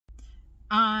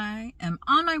I am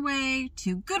on my way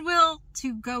to Goodwill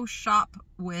to go shop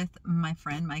with my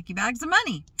friend Mikey Bags of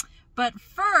Money. But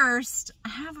first, I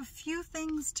have a few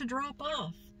things to drop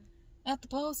off at the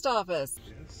post office.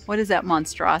 Yes. What is that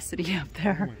monstrosity up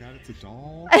there? Oh my God, it's a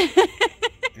doll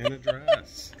and a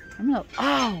dress.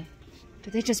 Oh,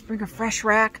 did they just bring a fresh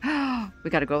rack? We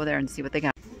got to go over there and see what they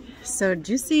got. So did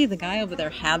you see the guy over there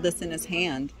had this in his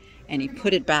hand and he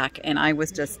put it back, and I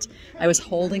was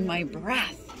holding my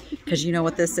breath because you know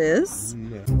what this is?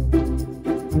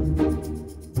 No.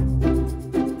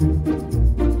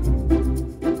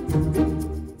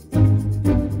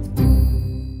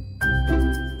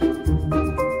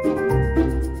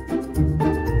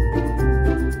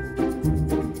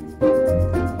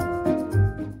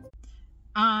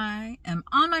 I am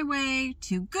on my way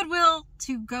to Goodwill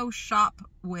to go shop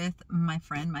with my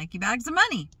friend Mikey Bags of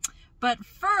Money. But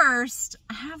first,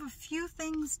 I have a few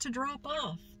things to drop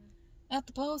off at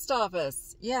the post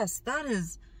office. Yes, that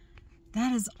is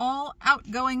all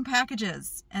outgoing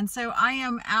packages. And so I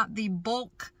am at the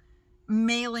bulk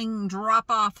mailing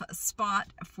drop-off spot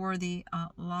for the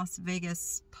Las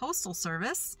Vegas Postal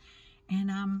Service. And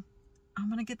I'm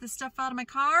gonna get this stuff out of my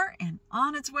car and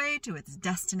on its way to its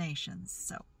destinations.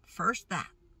 So first that.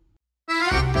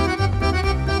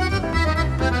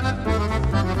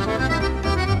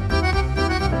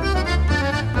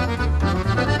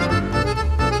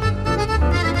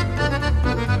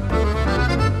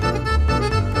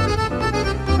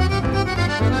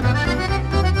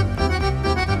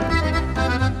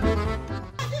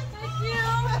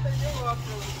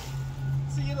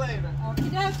 See you later. Okie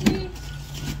dokie.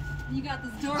 You got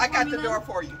this door I for got me the then? door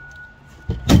for you.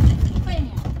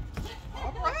 Bam.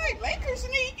 All right, Lakers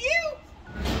need you.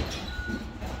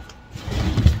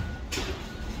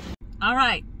 All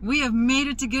right, we have made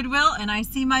it to Goodwill, and I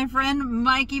see my friend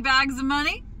Mikey Bags of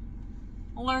Money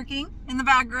lurking in the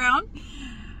background.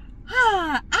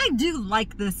 I do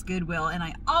like this Goodwill, and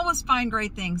I always find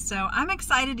great things, so I'm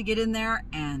excited to get in there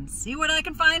and see what I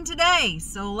can find today.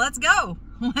 So let's go.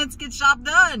 Let's get shop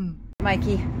done.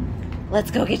 Mikey, let's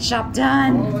go get shop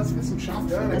done. Oh, let's get some shop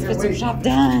done. Let's get some shop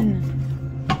done.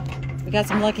 We got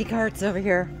some lucky carts over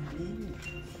here.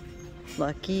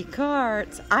 Lucky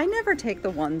carts. I never take the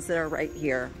ones that are right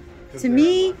here. To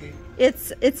me,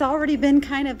 it's already been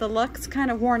kind of, the luck's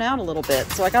kind of worn out a little bit.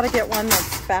 So I got to get one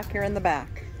that's back here in the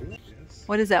back. Ooh, yes.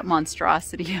 What is that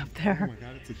monstrosity up Oh there? my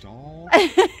God, it's a doll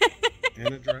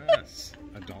and a dress.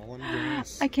 A doll and a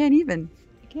dress. I can't even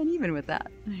with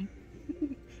that.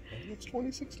 It's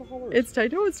 $26. I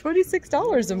know it's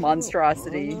 $26 a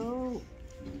monstrosity. Oh,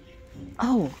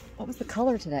 Oh, what was the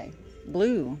color today?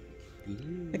 Blue.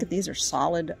 Look at these, are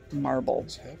solid marble.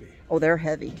 it's heavy. Oh, they're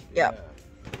heavy. Yep.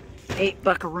 8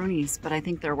 buckaroonies, but I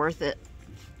think they're worth it.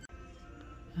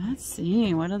 Let's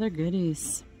see, what other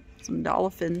goodies? Some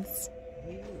dolphins.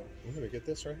 I'm gonna get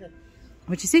this right here.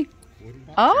 What'd you see? Wooden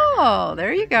box Oh, right here.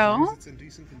 there you As long go. as it's in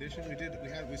decent condition.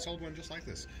 We sold one just like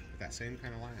this with that same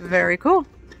kind of line. Very cool.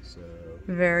 So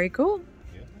Very cool.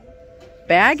 yeah.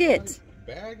 Bag it.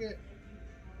 Bag it.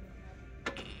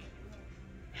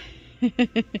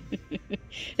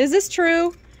 Is this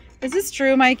true? Is this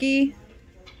true, Mikey?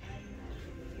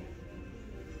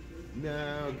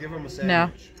 No, give him a No.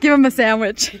 sandwich. Give him a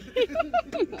sandwich.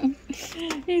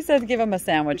 He said give him a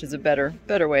sandwich is a better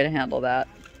way to handle that.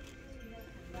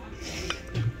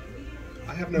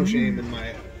 I have no shame in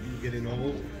my getting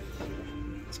old.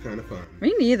 It's kind of fun.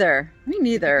 Me neither. Me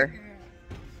neither.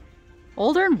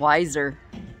 Older and wiser.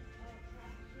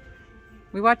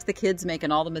 We watch the kids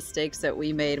making all the mistakes that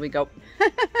we made. We go,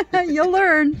 you'll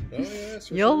learn. Oh yes.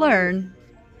 You'll learn.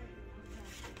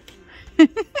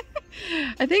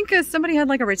 I think somebody had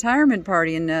like a retirement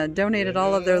party and donated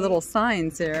all of their little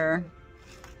signs here.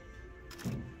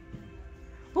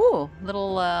 Ooh,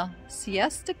 little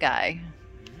siesta guy.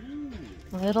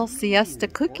 Little siesta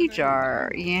cookie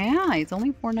jar. Yeah, he's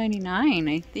only $4.99.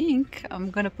 I think I'm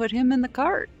gonna put him in the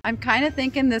cart. I'm kind of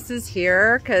thinking this is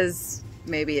here because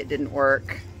maybe it didn't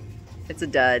work. It's a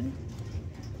dud.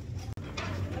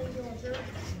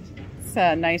 It's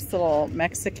a nice little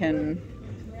Mexican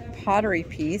pottery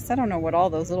piece. I don't know what all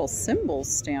those little symbols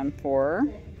stand for.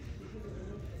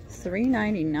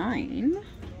 $3.99.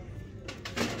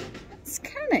 It's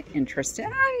kind of interesting.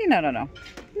 No.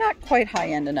 Not quite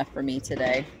high-end enough for me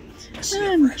today.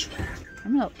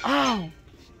 Oh,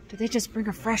 did they just bring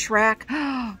a fresh rack?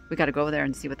 We got to go over there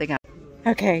and see what they got.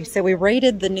 Okay, so we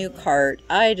raided the new cart.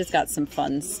 I just got some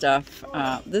fun stuff.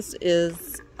 This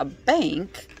is a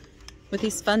bank with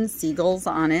these fun seagulls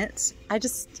on it.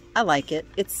 I like it.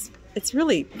 It's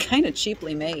really kind of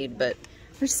cheaply made, but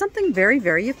there's something very,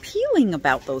 very appealing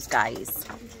about those guys.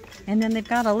 And then they've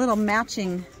got a little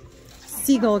matching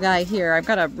seagull guy here. I've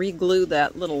got to re-glue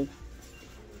that little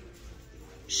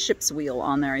ship's wheel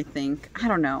on there, I think. I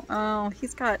don't know. Oh,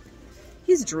 he's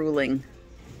drooling.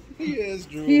 He is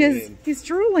drooling. He's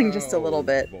drooling just a little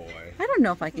bit. Boy. I don't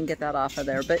know if I can get that off of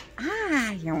there, but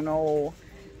I don't know.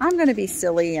 I'm going to be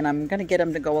silly and I'm going to get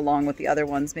them to go along with the other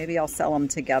ones. Maybe I'll sell them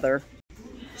together.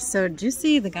 So do you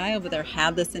see the guy over there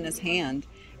had this in his hand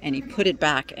and he put it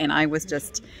back and I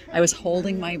was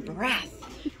holding my breath.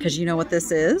 Because you know what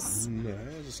this is? No,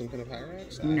 is it some kind of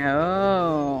Pyrex?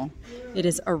 No. It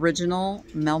is original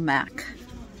Melmac.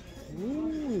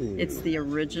 Ooh. It's the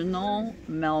original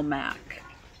Melmac.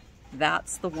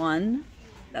 That's the one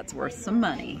that's worth some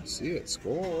money. I see it.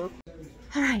 Score.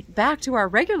 All right, back to our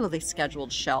regularly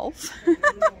scheduled shelf.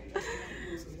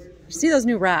 See those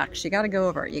new racks? You got to go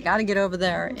over. You got to get over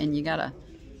there and you got to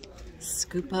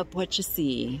scoop up what you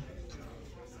see.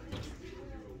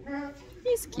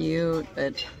 He's cute,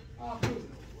 but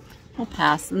we'll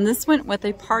pass. And this went with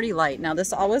a party light. Now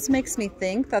this always makes me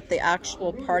think that the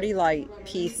actual party light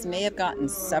piece may have gotten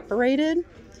separated.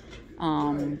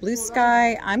 Blue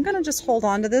sky. I'm going to just hold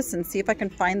on to this and see if I can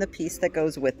find the piece that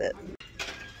goes with it.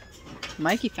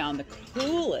 Mikey found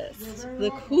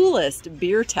the coolest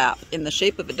beer tap in the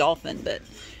shape of a dolphin, but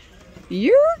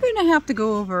you're going to have to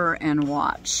go over and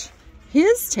watch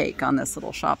his take on this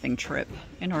little shopping trip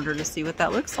in order to see what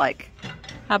that looks like.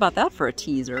 How about that for a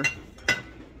teaser?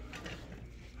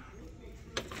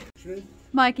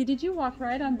 Mikey, did you walk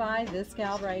right on by this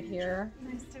gal right here?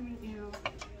 Nice to meet you.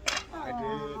 I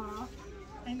did.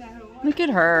 I know. Look at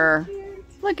her.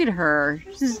 Look at her.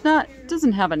 She's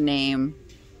doesn't have a name.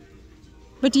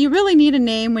 But do you really need a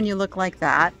name when you look like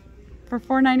that? For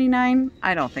 $4.99?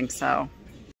 I don't think so.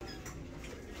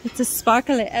 It's a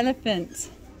sparkly elephant.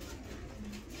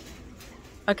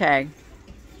 Okay.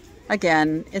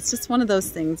 Again, it's just one of those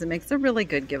things that makes a really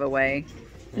good giveaway.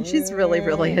 And she's really,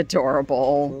 really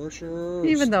adorable. For sure.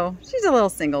 Even though she's a little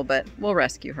single, but we'll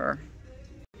rescue her.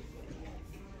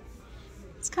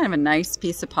 It's kind of a nice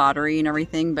piece of pottery and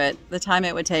everything, but the time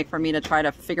it would take for me to try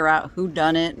to figure out who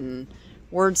done it and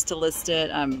words to list it,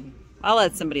 I'll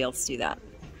let somebody else do that.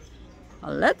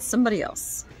 I'll let somebody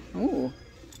else. Ooh,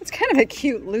 it's kind of a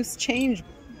cute loose change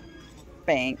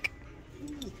bank.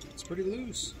 It's pretty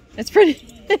loose. It's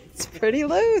pretty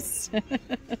loose. Hey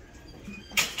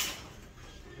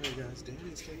guys,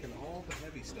 Danny's taking all the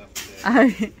heavy stuff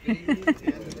today. And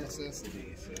the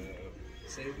necessities, so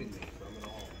saving me from it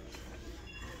all.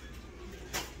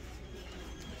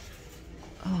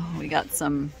 Oh, we got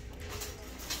some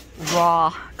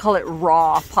raw, call it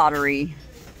raw pottery.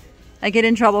 I get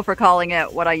in trouble for calling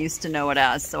it what I used to know it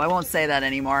as, so I won't say that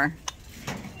anymore.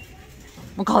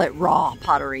 We'll call it raw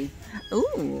pottery.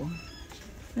 Ooh,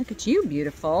 look at you,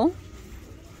 beautiful.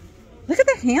 Look at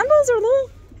the handles, are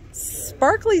little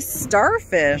sparkly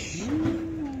starfish.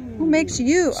 Who makes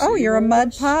you? Oh, you're a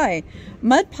Mud Pie.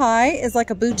 Mud Pie is like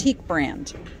a boutique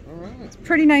brand. All right. It's a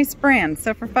pretty nice brand.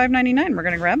 So for $5.99, we're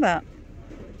going to grab that.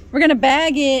 We're going to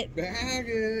bag it. Bag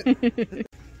it.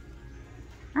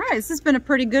 All right, this has been a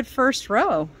pretty good first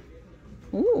row.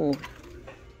 Ooh.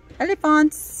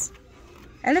 Elephants.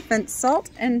 Elephant salt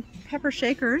and pepper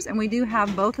shakers. And we do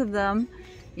have both of them,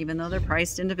 even though they're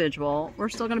priced individual. We're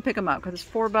still going to pick them up because it's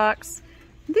 $4.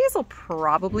 These will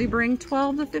probably bring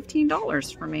 $12 to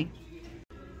 $15 for me.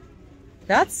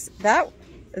 That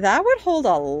would hold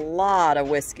a lot of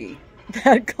whiskey.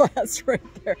 That glass right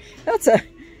there. That's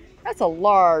a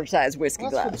large size whiskey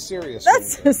glass. That's for the serious.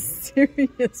 That's a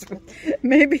serious.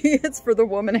 Maybe it's for the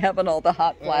woman having all the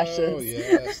hot flashes. Oh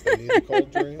yes, they need the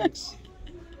cold drinks.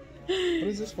 What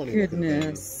is this funny looking thing?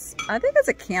 Goodness, I think it's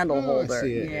a candle holder. I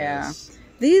see it, yeah, yes.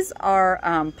 These are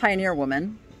Pioneer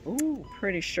Woman. Ooh.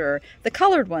 Pretty sure the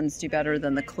colored ones do better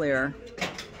than the clear.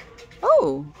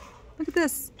 Oh, look at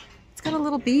this! It's got a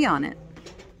little bee on it.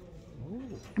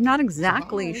 Ooh. I'm not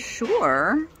exactly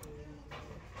sure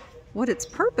what its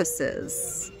purpose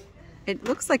is. It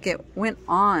looks like it went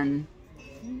on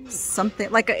something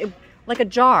like a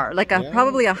jar, like a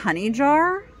probably a honey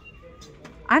jar.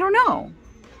 I don't know.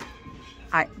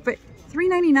 But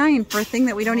 $3.99 for a thing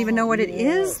that we don't even know what it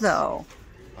is, though.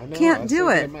 I know, Can't do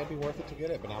it. It might be worth it to get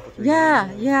it, but not for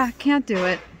 $3.99. Yeah, can't do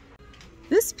it.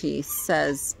 This piece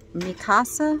says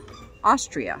Mikasa,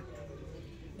 Austria.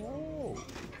 Oh.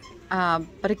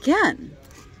 But again,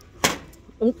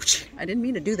 oops, I didn't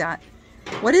mean to do that.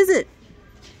 What is it?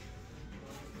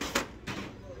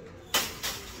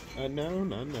 No.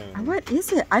 What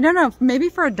is it? I don't know. Maybe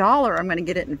for $1 I'm going to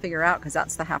get it and figure out because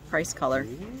that's the half price color.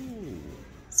 Ooh.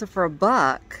 So for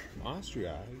 $1,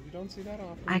 Austria. You don't see that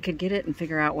often. I could get it and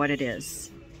figure out what it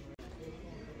is.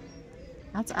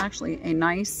 That's actually a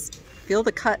nice, feel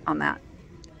the cut on that.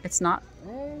 It's not,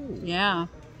 yeah,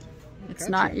 it's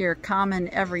not your common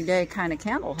everyday kind of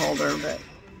candle holder, but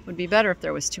would be better if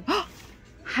there was two.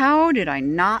 How did I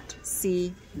not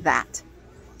see that?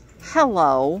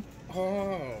 Hello.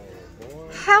 Oh, boy.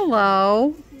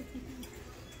 Hello.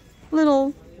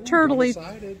 Little turtly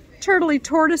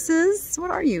tortoises.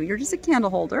 What are you? You're just a candle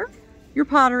holder. You're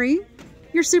pottery.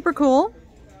 You're super cool.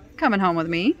 Coming home with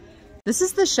me. This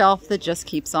is the shelf that just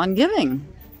keeps on giving.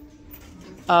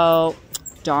 Oh,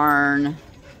 darn.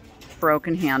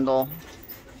 Broken handle.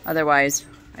 Otherwise,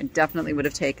 I definitely would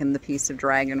have taken the piece of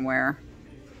dragonware.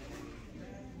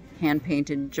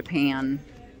 Hand-painted Japan.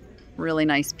 Really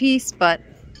nice piece, but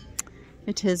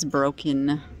it is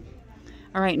broken.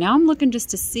 All right, now I'm looking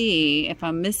just to see if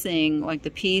I'm missing like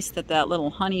the piece that little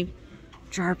honey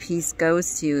jar piece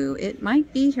goes to. It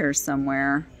might be here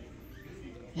somewhere.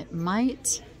 It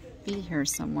might be here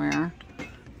somewhere.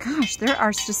 Gosh, there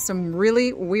are just some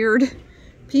really weird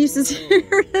pieces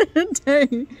here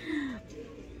today.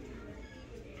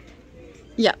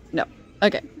 Yeah, no.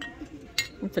 Okay.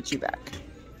 We'll put you back.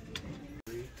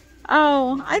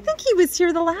 Oh, I think he was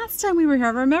here the last time we were here. I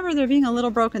remember there being a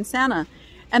little broken Santa.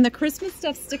 And the Christmas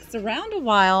stuff sticks around a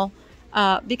while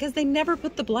because they never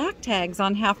put the black tags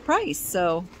on half price.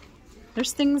 So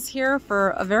there's things here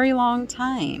for a very long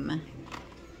time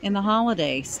in the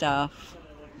holiday stuff.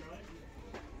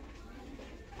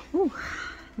 Ooh,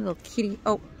 little kitty.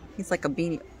 Oh, he's like a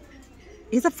beanie.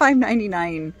 He's a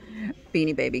 $5.99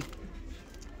 Beanie Baby.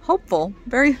 Hopeful.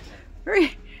 Very,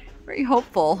 very, very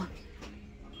hopeful.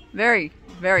 Very,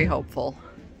 very hopeful.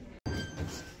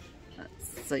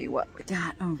 See what we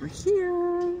got over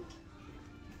here.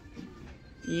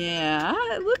 Yeah,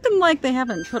 looking like they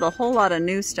haven't put a whole lot of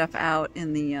new stuff out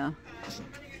in the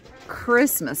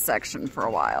Christmas section for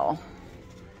a while.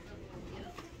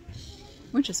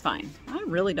 Which is fine. I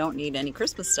really don't need any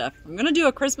Christmas stuff. I'm going to do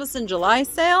a Christmas in July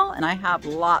sale, and I have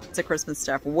lots of Christmas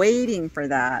stuff waiting for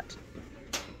that.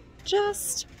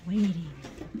 Just waiting.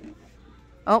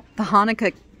 Oh, the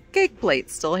Hanukkah cake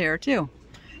plate's still here too.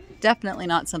 Definitely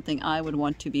not something I would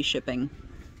want to be shipping.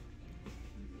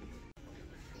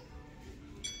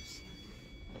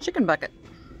 Chicken bucket.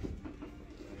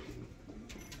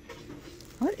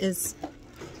 What is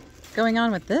going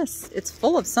on with this? It's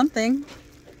full of something.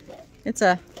 It's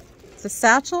a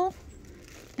satchel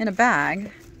in a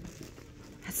bag.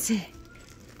 Let's see.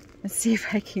 Let's see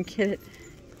if I can get it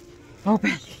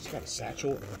open. It's got a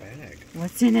satchel in a bag.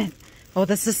 What's in it? Oh,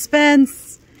 the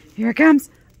suspense. Here it comes.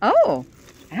 Oh.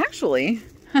 Actually,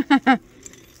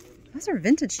 those are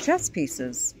vintage chess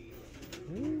pieces.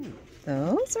 Ooh.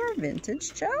 Those are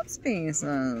vintage chess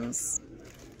pieces.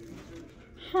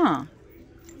 Huh.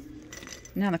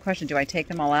 Now the question, do I take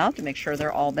them all out to make sure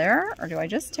they're all there, or do I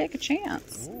just take a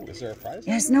chance? Ooh, is there a price?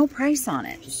 There's no price on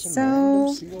it. Just some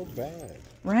random sealed bag.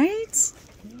 Right?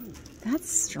 That's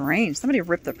strange. Somebody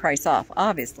ripped the price off,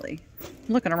 obviously.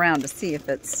 I'm looking around to see if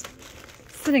it's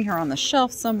sitting here on the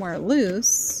shelf somewhere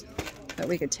loose that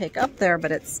we could take up there,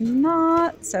 but it's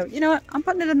not. So, you know what? I'm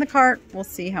putting it in the cart. We'll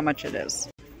see how much it is.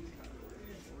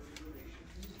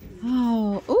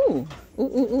 Oh, ooh.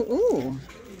 Ooh, ooh, ooh, ooh.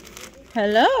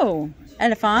 Hello,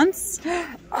 elephants.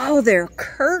 Oh, they're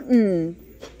curtain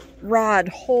rod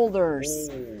holders.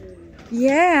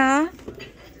 Yeah.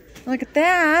 Look at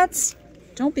that.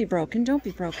 Don't be broken. Don't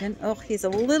be broken. Oh, he's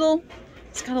got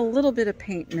a little bit of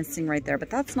paint missing right there, but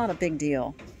that's not a big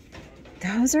deal.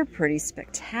 Those are pretty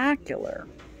spectacular.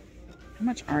 How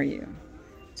much are you?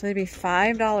 So they'd be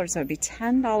 $5, so it'd be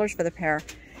 $10 for the pair.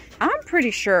 I'm pretty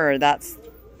sure that's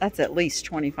at least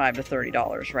 $25 to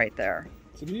 $30 right there.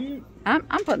 I'm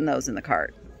putting those in the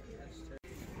cart.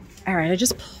 All right,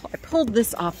 I pulled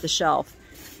this off the shelf.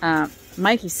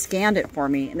 Mikey scanned it for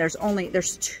me, and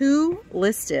there's two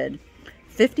listed,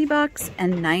 $50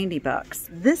 and $90.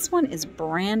 This one is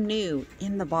brand new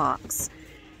in the box.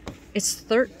 It's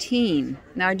 $13.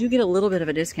 Now I do get a little bit of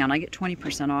a discount. I get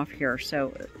 20% off here,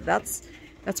 so that's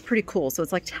pretty cool. So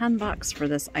it's like $10 for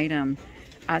this item.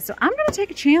 So I'm gonna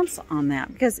take a chance on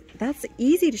that because that's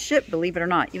easy to ship, believe it or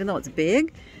not, even though it's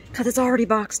big, because it's already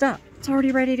boxed up. It's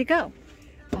already ready to go.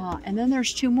 And then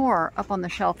there's two more up on the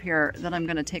shelf here that I'm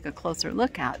gonna take a closer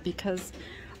look at because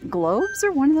globes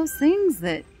are one of those things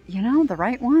that, you know, the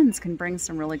right ones can bring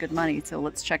some really good money. So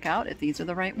let's check out if these are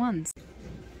the right ones.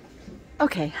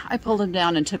 Okay, I pulled them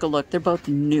down and took a look. They're both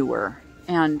newer.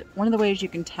 And one of the ways you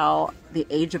can tell the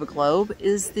age of a globe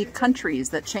is the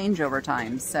countries that change over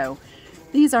time. So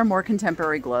these are more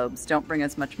contemporary globes. Don't bring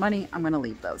as much money. I'm going to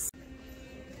leave those.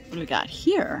 What do we got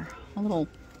here? A little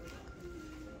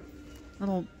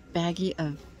baggie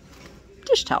of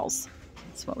dish towels.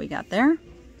 That's what we got there.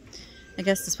 I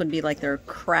guess this would be like their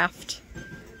crafty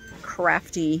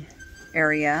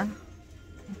area.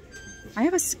 I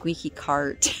have a squeaky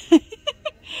cart.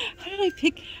 How did I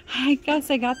pick? I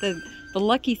guess I got the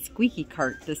lucky squeaky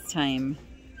cart this time.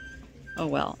 Oh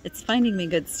well, it's finding me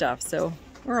good stuff, so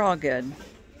we're all good.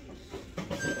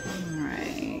 All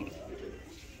right.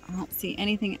 I don't see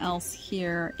anything else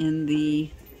here in the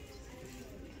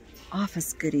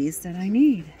office goodies that I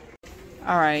need.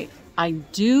 All right, I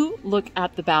do look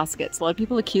at the baskets. A lot of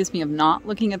people accuse me of not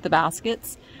looking at the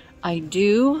baskets. I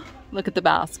do look at the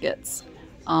baskets.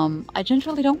 I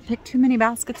generally don't pick too many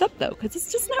baskets up though, because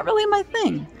it's just not really my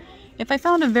thing. If I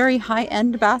found a very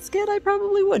high-end basket, I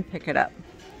probably would pick it up.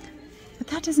 But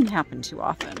that doesn't happen too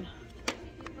often.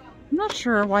 I'm not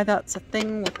sure why that's a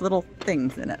thing with little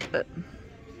things in it, but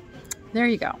there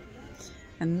you go.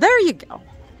 And there you go.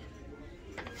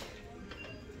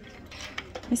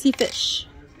 I see fish.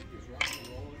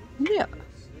 Yeah.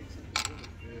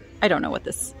 I don't know what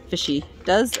this fishy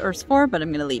does or is for, but I'm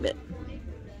going to leave it.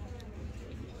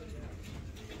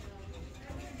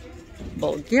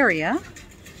 Bulgaria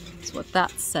is what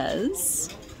that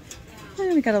says.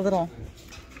 And we got a little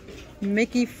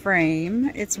Mickey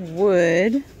frame. It's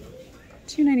wood.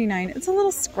 $2.99. It's a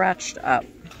little scratched up.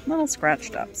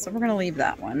 So we're going to leave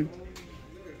that one.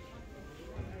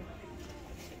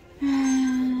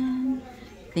 And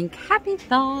think happy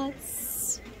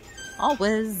thoughts.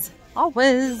 Always.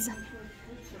 Always.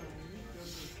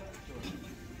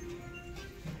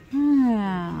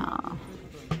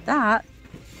 That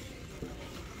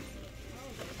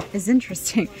is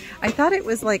interesting. I thought it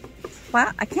was like,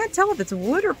 I can't tell if it's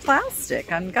wood or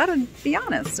plastic. I'm gotta be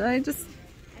honest. I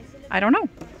don't know.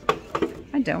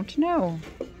 I don't know.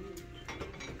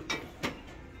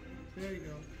 There you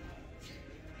go.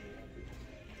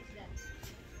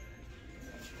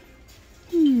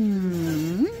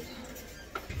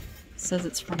 Says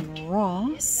it's from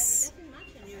Ross.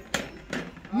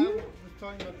 I was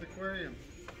talking about the aquarium.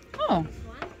 Oh,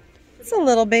 it's a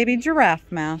little baby giraffe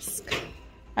mask.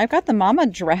 I've got the mama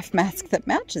giraffe mask that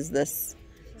matches this,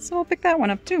 so I'll pick that one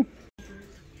up too.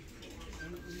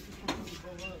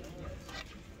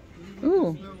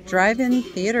 Ooh, drive-in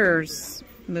theaters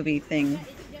movie thing.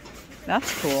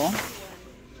 That's cool.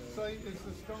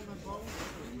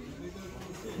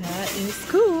 That is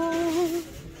cool.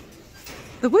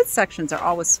 The wood sections are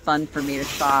always fun for me to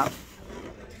shop.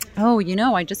 Oh, you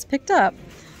know, I just picked up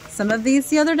some of these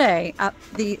the other day at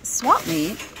the swap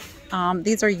meet.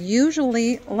 These are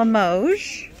usually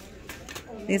Limoges.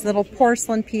 These little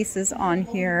porcelain pieces on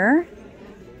here.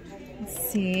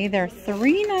 Let's see, they're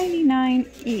 $3.99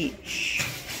 each.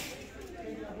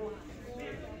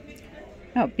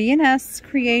 Oh, B&S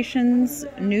Creations,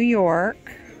 New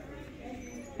York.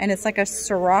 And it's like a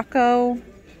Sirocco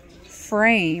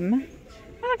frame.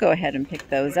 I'll go ahead and pick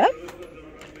those up.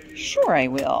 Sure I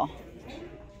will.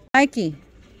 Mikey,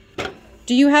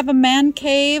 do you have a man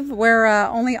cave where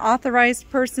only authorized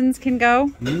persons can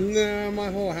go? No,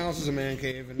 my whole house is a man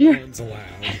cave and no one's allowed.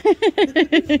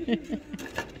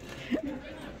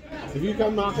 If you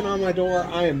come knocking on my door,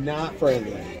 I am not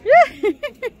friendly.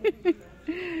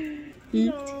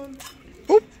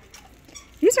 Oop.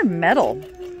 These are metal.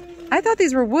 I thought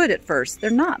these were wood at first. They're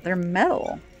not. They're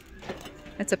metal.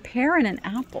 It's a pear and an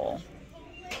apple.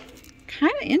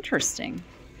 Kind of interesting.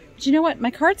 But you know what? My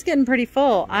cart's getting pretty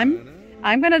full. I'm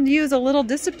going to use a little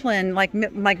discipline like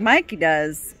Mikey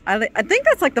does. I think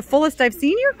that's like the fullest I've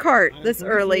seen your cart this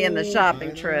early in the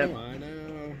shopping trip. I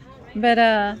know. But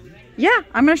yeah,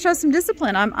 I'm going to show some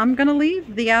discipline. I'm going to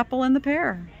leave the apple and the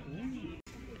pear.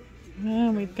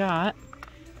 And we've got,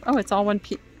 oh, it's all one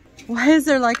piece. Why is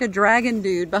there like a dragon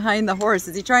dude behind the horse?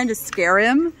 Is he trying to scare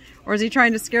him? Or is he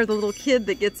trying to scare the little kid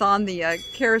that gets on the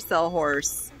carousel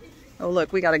horse? Oh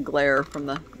look, we got a glare from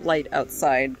the light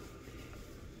outside.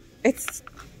 It's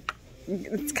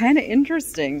kind of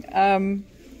interesting.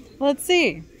 Let's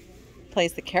see.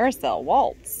 Plays the carousel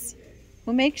waltz.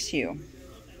 Who makes you?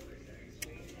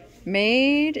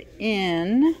 Made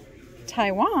in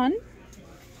Taiwan.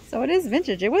 So it is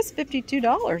vintage. It was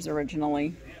 $52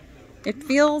 originally. It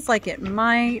feels like it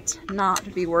might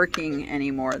not be working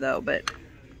anymore though, but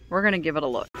we're gonna give it a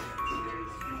look.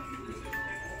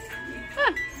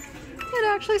 Huh, it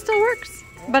actually still works.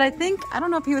 But I don't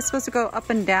know if he was supposed to go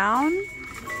up and down.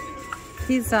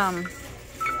 He's,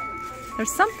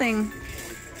 there's something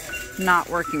not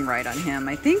working right on him,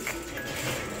 I think.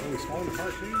 Oh, he's falling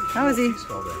apart too? How is he?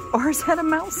 Or is that a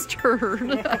mouse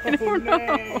turd? I don't know.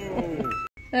 No.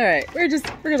 All right, we're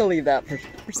gonna leave that for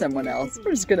someone else.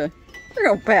 We're gonna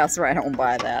pass right on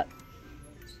by that.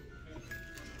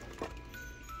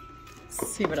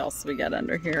 see what else we got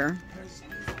under here.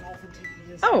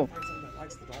 Oh!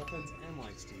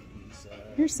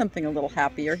 Here's something a little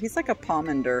happier. He's like a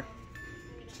pomander.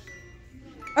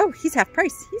 Oh, he's half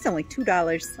price. He's only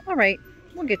 $2. All right,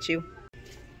 we'll get you.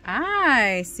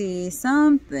 I see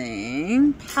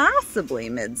something possibly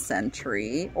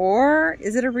mid-century, or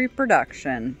is it a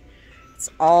reproduction? It's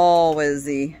always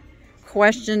the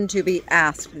question to be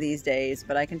asked these days,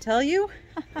 but I can tell you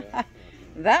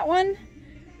that one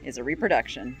is a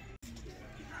reproduction.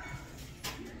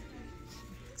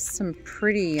 Some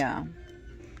pretty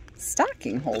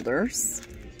stocking holders.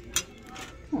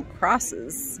 Oh,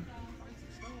 crosses.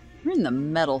 We're in the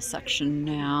metal section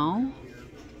now.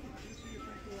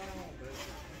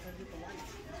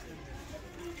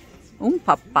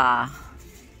 Papa. I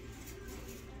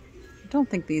don't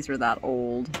think these are that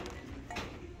old.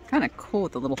 Kind of cool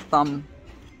with the little thumb.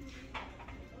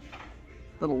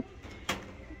 Little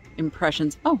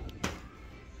impressions. Oh,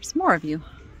 there's more of you.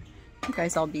 You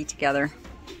guys all be together.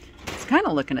 I was kind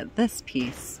of looking at this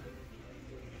piece.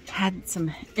 Had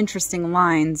some interesting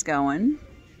lines going.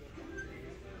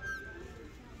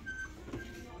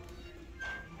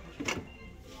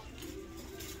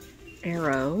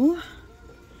 Arrow.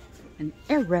 An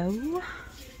arrow.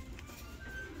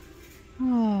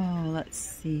 Oh, let's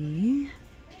see.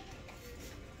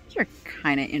 You're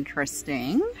kind of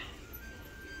interesting.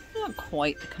 Not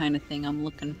quite the kind of thing I'm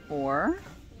looking for.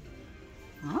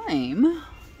 I'm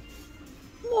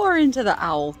more into the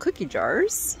owl cookie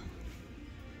jars.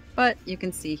 But you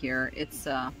can see here, it's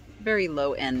a very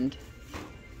low-end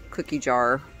cookie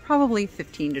jar. Probably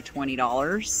 $15 to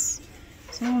 $20.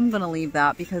 So I'm going to leave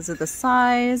that because of the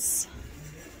size.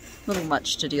 A little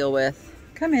much to deal with.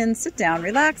 Come in, sit down,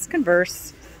 relax,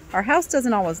 converse. Our house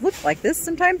doesn't always look like this.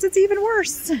 Sometimes it's even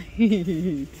worse.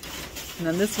 And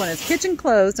then this one is kitchen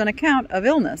closed on account of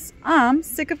illness. I'm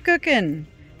sick of cooking.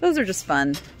 Those are just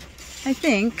fun. I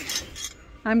think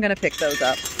I'm going to pick those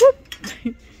up.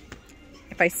 Whoop.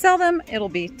 If I sell them, it'll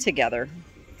be together.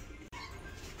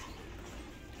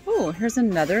 Oh, here's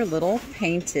another little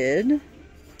painted.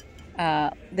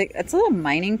 It's a little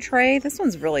mining tray. This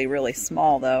one's really, really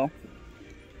small though.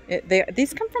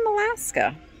 These come from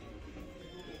Alaska.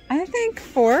 I think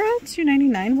for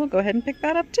 $2.99, we'll go ahead and pick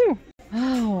that up too.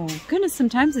 Oh goodness,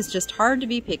 sometimes it's just hard to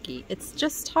be picky. It's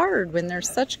just hard when there's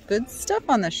such good stuff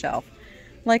on the shelf.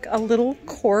 Like a little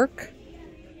cork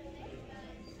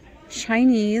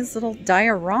Chinese little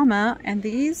diorama, and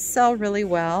these sell really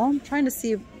well. I'm trying to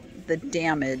see the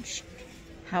damage.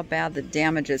 How bad the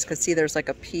damage is, because see there's like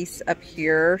a piece up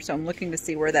here, so I'm looking to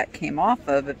see where that came off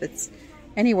of. If it's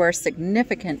anywhere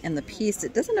significant in the piece,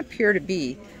 it doesn't appear to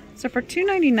be. So for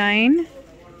 $2.99,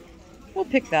 we'll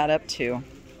pick that up too.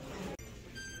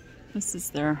 This is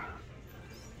their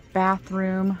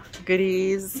bathroom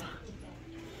goodies.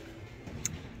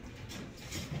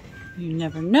 You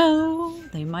never know,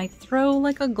 they might throw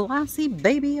like a glassy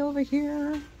baby over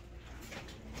here.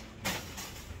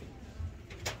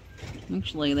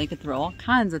 Actually, they could throw all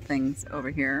kinds of things over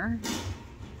here.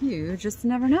 You just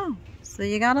never know. So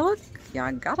you gotta look. You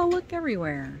gotta look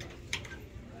everywhere.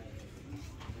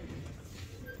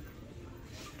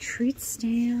 Treat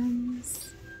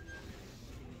stands.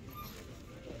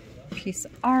 Piece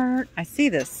of art. I see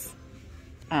this.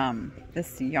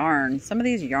 This yarn. Some of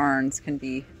these yarns can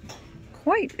be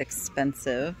quite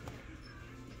expensive.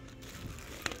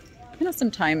 You know,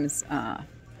 sometimes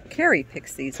Carrie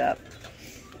picks these up.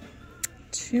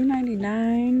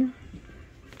 $2.99,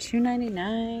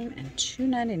 $2.99, and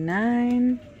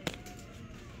 $2.99.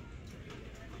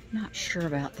 Not sure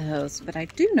about those, but I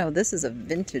do know this is a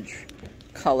vintage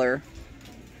color.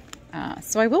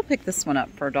 So I will pick this one up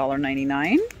for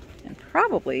 $1.99 and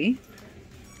probably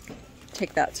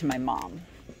take that to my mom.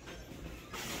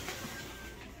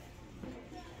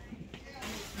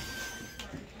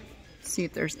 See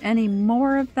if there's any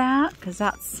more of that, because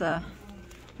that's oh,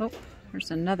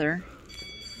 there's another.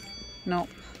 Nope,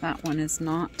 that one is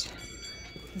not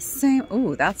the same.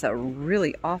 Oh, that's a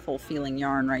really awful feeling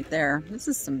yarn right there. This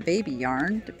is some baby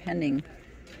yarn, depending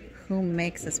who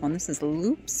makes this one. This is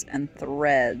Loops and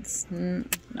Threads.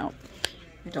 Nope,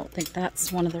 I don't think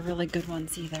that's one of the really good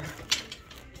ones either.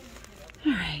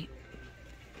 All right,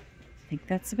 I think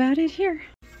that's about it here.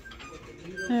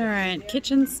 All right,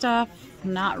 kitchen stuff,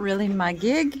 not really my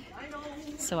gig.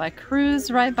 So I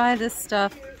cruise right by this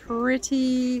stuff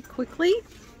pretty quickly.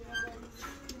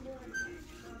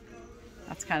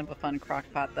 That's kind of a fun crock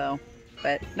pot though,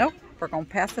 but nope, we're gonna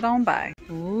pass it on by.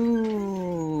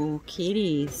 Ooh,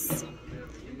 kitties.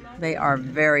 They are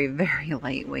very, very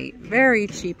lightweight, very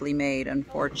cheaply made,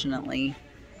 unfortunately.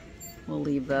 We'll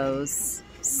leave those.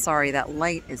 Sorry, that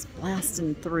light is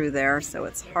blasting through there, so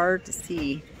it's hard to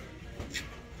see.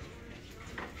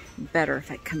 Better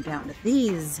if I come down to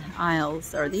these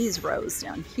aisles, or these rows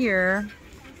down here.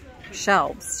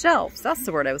 Shelves. Shelves, that's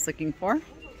the word I was looking for.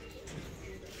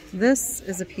 This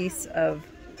is a piece of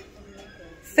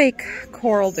fake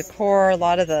coral decor. A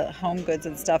lot of the Home Goods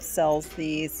and stuff sells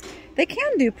these. They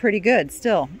can do pretty good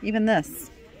still, even this.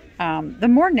 The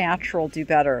more natural do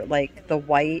better, like the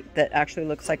white that actually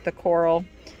looks like the coral.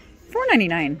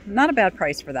 $4.99, not a bad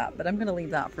price for that, but I'm gonna leave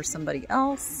that for somebody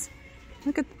else.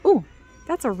 Look at, ooh,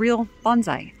 that's a real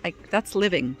bonsai. Like, that's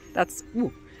living. That's,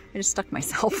 ooh, I just stuck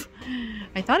myself.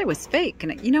 I thought it was fake,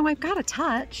 and you know, I've got to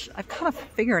touch. I've got to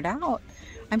figure it out.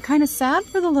 I'm kind of sad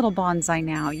for the little bonsai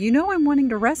now. You know, I'm wanting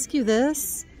to rescue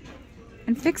this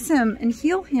and fix him and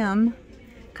heal him,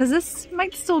 because this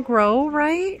might still grow,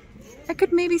 right? I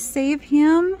could maybe save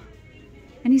him.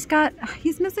 And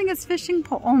he's missing his fishing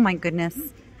pole. Oh my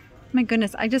goodness. My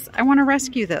goodness, I want to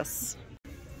rescue this.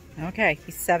 Okay,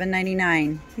 he's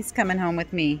 $7.99. He's coming home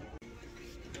with me.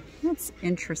 That's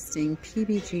interesting.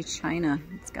 PBG China.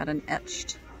 It's got an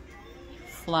etched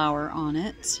flower on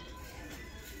it.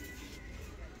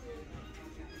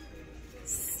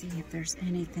 Let's see if there's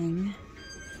anything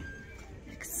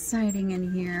exciting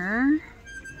in here.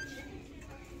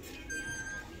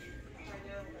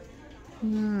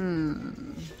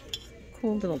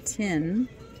 Cool little tin.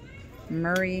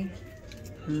 Murray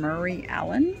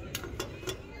Allen.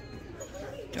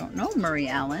 Don't know Murray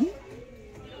Allen.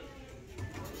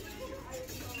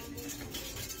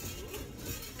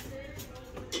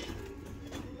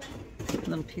 A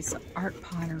little piece of art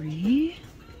pottery.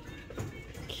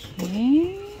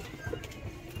 Okay.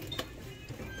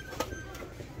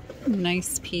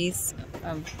 Nice piece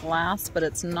of glass, but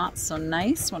it's not so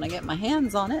nice when I get my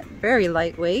hands on it. Very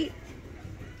lightweight.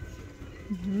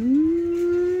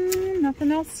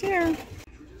 Nothing else here.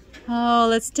 Oh,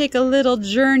 let's take a little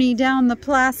journey down the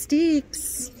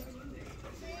plastiques.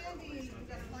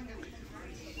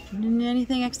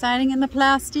 Anything exciting in the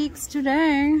plastiques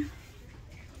today?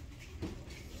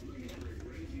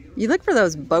 You look for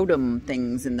those Bodum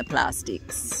things in the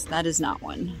plastiques. That is not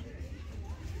one.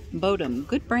 Bodum,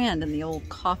 good brand in the old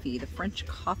coffee, the French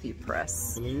coffee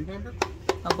press. Balloon pumper?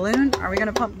 A balloon? Are we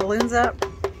gonna pump balloons up?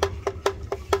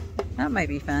 That might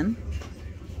be fun.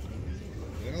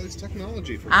 Well, it's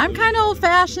technology for I'm kind of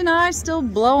old-fashioned. I still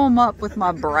blow them up with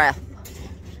my breath.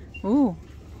 Ooh,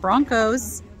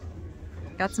 Broncos.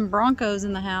 Got some Broncos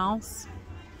in the house.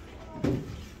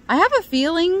 I have a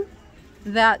feeling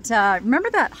that, remember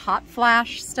that hot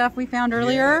flash stuff we found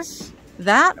earlier? Yes.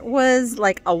 That was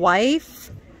like a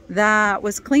wife that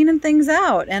was cleaning things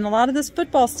out. And a lot of this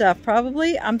football stuff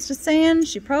probably, I'm just saying,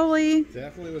 she probably,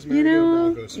 definitely was married to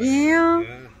a Broncos fan.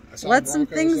 yeah. I saw Let some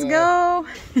things go.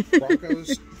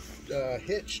 Broncos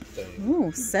hitch thing. Ooh,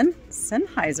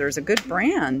 Sennheiser is a good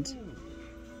brand.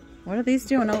 What are these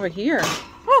doing over here?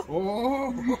 Oh,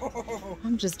 Oh.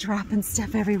 I'm just dropping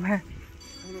stuff everywhere.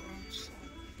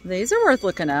 These are worth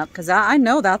looking up because I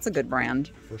know that's a good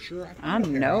brand. For sure. I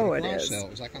know it is. It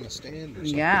was like on a stand or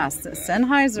something. Yes, like that.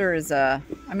 Sennheiser is a,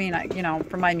 I mean, you know,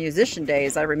 from my musician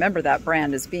days, I remember that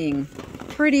brand as being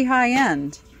pretty high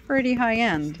end. Pretty high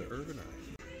end. The Urbanite.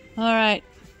 All right,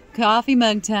 coffee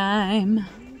mug time.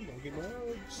 Muggy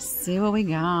mugs. See what we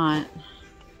got.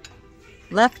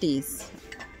 Lefties.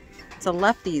 It's a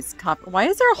lefties cup. Why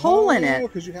is there a hole in it?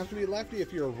 Because you have to be lefty.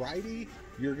 If you're a righty,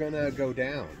 you're going to go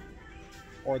down.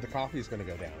 Or the coffee's going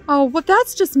to go down. Oh, but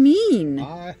that's just mean.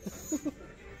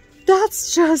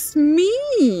 That's just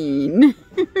mean.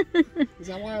 Is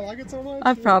that why I like it so much?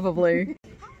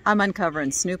 I'm uncovering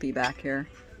Snoopy back here.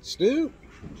 Snoop.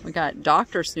 We got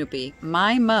Dr. Snoopy.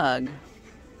 My mug.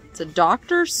 It's a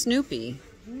Dr. Snoopy.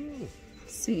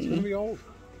 Let's see. It's going to be old.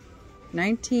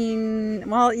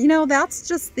 Well, you know, that's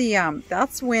just the,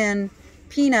 that's when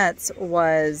Peanuts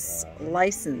was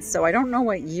licensed. So I don't know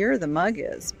what year the mug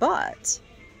is, but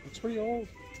it's pretty old.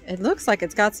 It looks like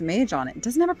it's got some age on it. It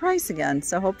doesn't have a price again,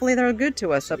 so hopefully they're good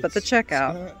to us up at the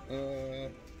checkout.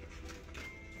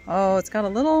 Oh, it's got a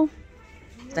little,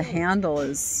 the handle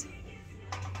is,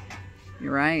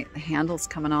 you're right, the handle's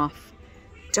coming off.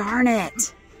 Darn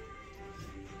it.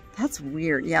 That's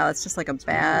weird. Yeah, it's just like a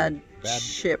bad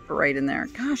chip right in there.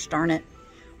 Gosh darn it.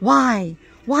 Why?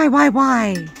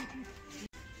 Why?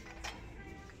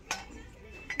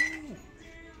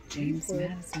 James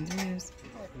Madison News.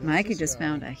 Mikey just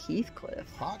found a Heathcliff.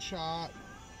 Hot shot.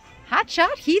 Hot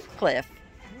shot Heathcliff.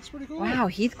 That's pretty cool. Wow,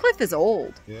 Heathcliff is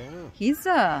old. Yeah. He's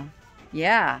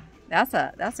yeah, that's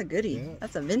a goodie. Yeah.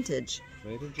 That's a vintage.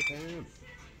 Made in Japan.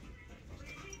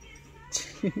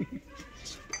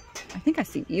 I think I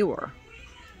see Eeyore.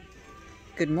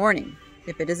 good morning.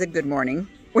 If it is a good morning,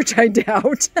 which I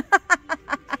doubt.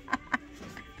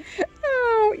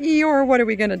 Oh, Eeyore, what are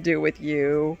we going to do with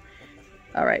you?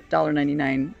 All right, $1.99.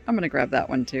 I'm going to grab that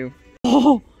one too.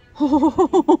 Oh,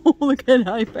 look at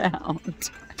I found.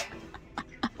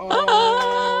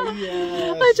 Oh,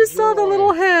 yes. I just saw the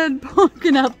little head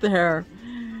poking up there.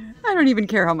 I don't even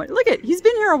care how much. Look at, he's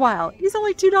been here a while. He's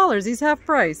only $2. He's half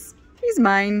price. He's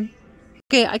mine.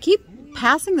 Okay, I keep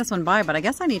passing this one by, but I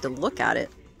guess I need to look at it.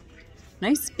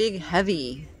 Nice, big,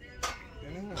 heavy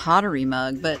pottery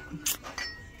mug, but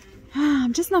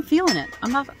I'm just not feeling it.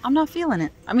 I'm not feeling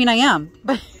it. I mean, I am,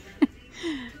 but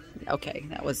okay,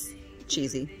 that was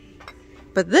cheesy.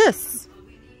 But this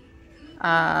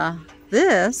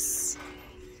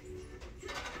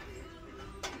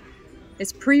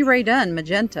is pre-Ray done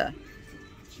magenta.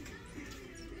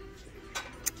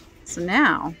 So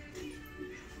now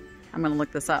I'm gonna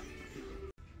look this up.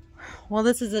 Well,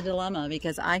 this is a dilemma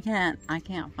because I can't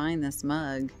find this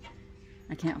mug.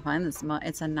 I can't find this mug.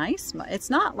 It's a nice mug. It's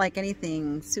not like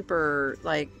anything super,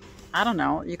 like, I don't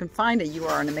know. You can find it. You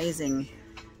are an amazing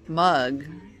mug.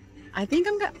 I think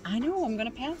I'm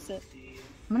gonna pass it.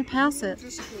 I'm gonna pass it.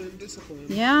 Discipline.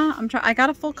 Yeah, I got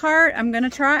a full cart. I'm gonna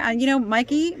try. You know,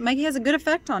 Mikey has a good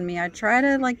effect on me. I try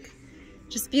to like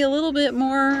just be a little bit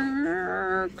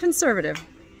more conservative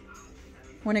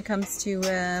when it comes to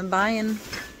buying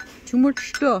too much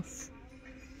stuff.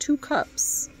 2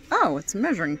 cups. Oh, it's a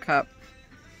measuring cup.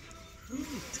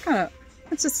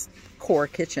 It's just core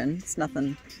kitchen. It's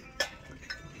nothing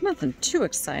too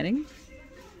exciting.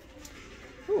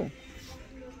 Ooh.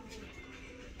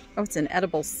 Oh, it's an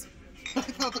edibles. I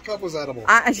thought the cup was edible.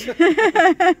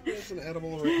 It's an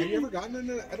edible. Have you ever gotten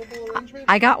an edible arrangement?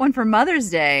 I got one for Mother's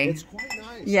Day. It's quite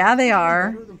nice. Yeah, they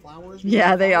are. Better than flowers.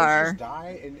 Yeah, they flowers are. Just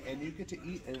die and you get to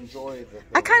eat and enjoy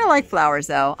the I kind of like flowers,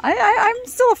 though. I'm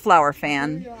still a flower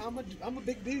fan. Yeah, I'm a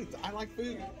big dude. I like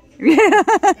food.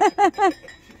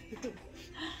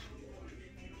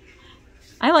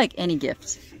 I like any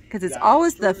gift because it's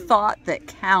always the thought that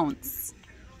counts.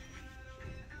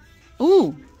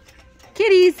 Ooh,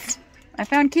 kitties. I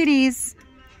found kitties.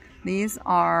 These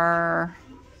are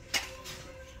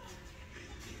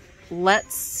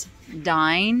Let's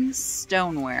Dine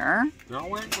stoneware. They're all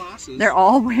wearing glasses. They're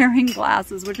all wearing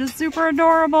glasses, which is super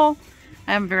adorable.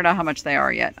 I haven't figured out how much they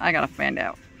are yet. I gotta find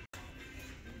out.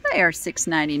 They are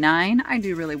 $6.99. I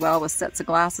do really well with sets of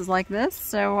glasses like this,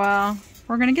 so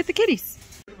we're gonna get the kitties.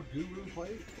 Guru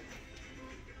plate.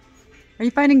 Are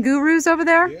you finding gurus over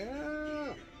there?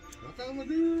 Yeah, I found the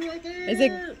guru right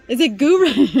there. Is it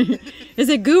guru? Is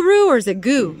it guru or is it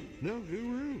goo? No,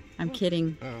 guru. I'm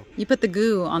kidding. Oh. You put the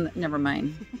goo on the, never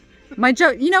mind. My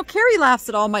joke, you know, Carrie laughs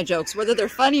at all my jokes, whether they're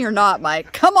funny or not,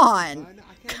 Mike. Come on.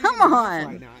 Come on.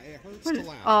 Right now. It hurts to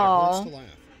laugh. Oh, It hurts to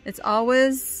laugh. it's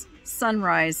always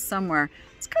sunrise somewhere.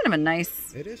 It's kind of a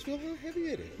nice. It is. Feel how heavy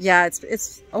it is. Yeah,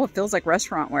 it's. Oh, it feels like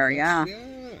restaurant wear. Yeah.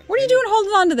 Yeah. What are you doing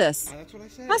holding on to this? That's what I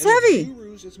said. That's And heavy.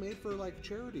 Gurus, it's made for like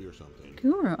charity or something.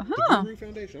 Guru, The huh? Guru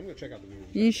Foundation. I'm gonna check out the Guru.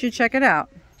 You should check it out.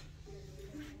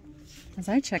 As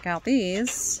I check out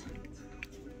these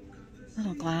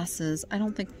little glasses, I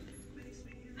don't think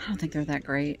they're that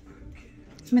great.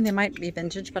 I mean, they might be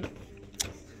vintage, but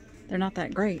they're not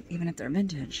that great, even if they're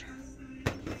vintage.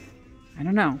 I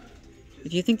don't know.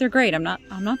 If you think they're great, I'm not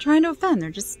trying to offend. They're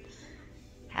just,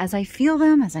 as I feel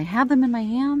them, as I have them in my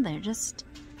hand, they're just,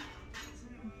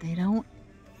 they don't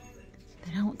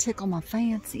tickle my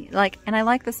fancy. Like, and I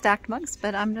like the stacked mugs,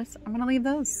 but I'm gonna leave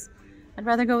those. I'd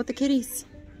rather go with the kitties.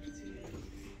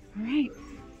 All right.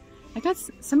 I got,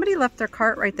 somebody left their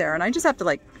cart right there, and I just have to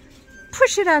like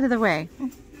push it out of the way.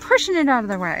 I'm pushing it out of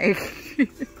the way.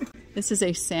 This is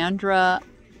a Sandra,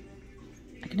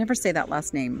 I can never say that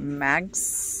last name,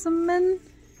 Magsamen.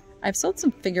 I've sold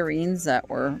some figurines that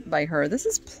were by her. This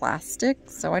is plastic,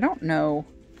 so I don't know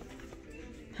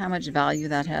how much value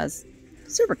that has.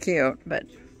 Super cute, but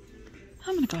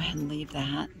I'm gonna go ahead and leave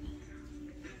that.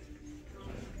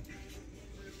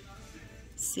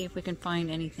 See if we can find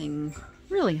anything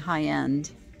really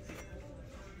high-end.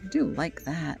 I do like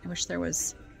that. I wish there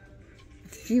was a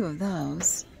few of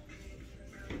those.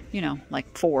 You know,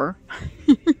 like 4.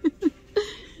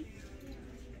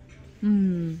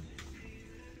 I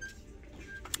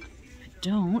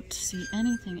don't see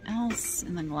anything else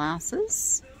in the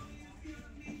glasses.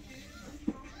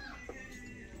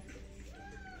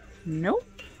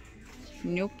 Nope.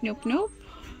 Nope, nope, nope.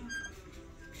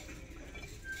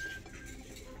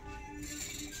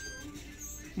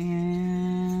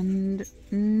 And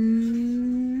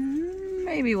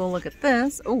maybe we'll look at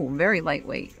this. Oh, very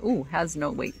lightweight. Oh, has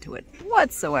no weight to it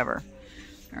whatsoever.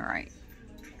 All right.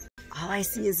 all I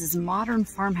see is this modern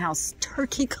farmhouse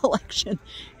turkey collection,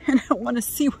 and I want to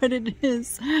see what it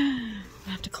is. I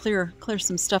have to clear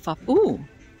some stuff up. Ooh,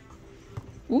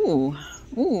 ooh,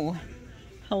 ooh.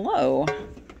 Hello.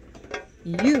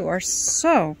 You are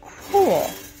so cool.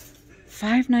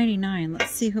 $5.99. Let's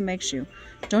see who makes you.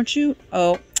 Don't you?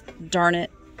 Oh, darn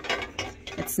it.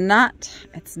 It's not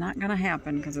gonna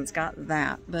happen because it's got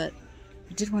that, but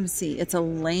I did want to see. It's a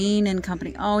Lane and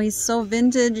Company. Oh, he's so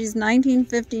vintage. He's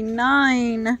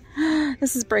 1959.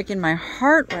 This is breaking my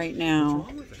heart right now.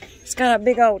 It's got a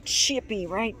big old chippy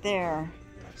right there.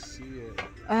 I see it.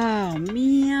 Oh,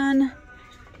 man.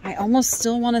 I almost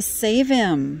still want to save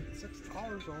him.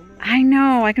 $6 only. I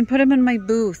know. I can put him in my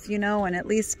booth, you know, and at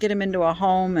least get him into a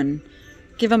home and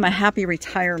give him a happy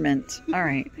retirement. All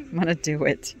right. I'm going to do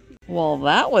it. Well,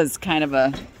 that was kind of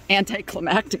a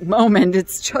anticlimactic moment.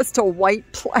 It's just a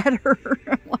white platter.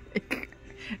 Like,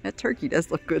 that turkey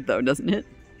does look good though, doesn't it?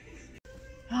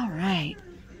 All right.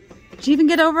 Did you even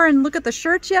get over and look at the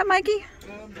shirts yet, Mikey?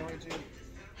 I'm going to.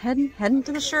 Heading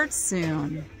to the shirts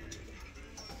soon.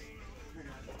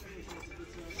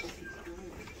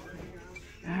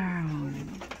 Oh,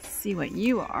 let's see what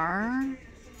you are.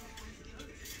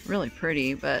 Really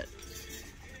pretty, but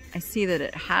I see that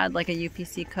it had like a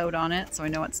UPC code on it, so I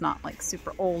know it's not like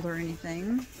super old or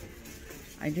anything.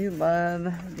 I do love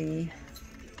the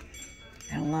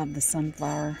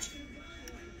sunflower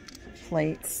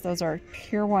plates. Those are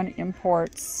Pure One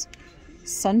imports.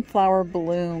 Sunflower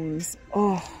blooms.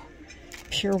 Oh,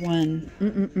 Pure One.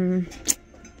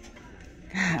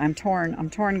 I'm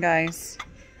torn, guys.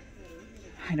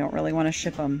 I don't really want to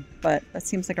ship them, but that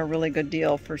seems like a really good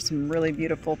deal for some really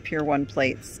beautiful Pure One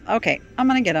plates. Okay, I'm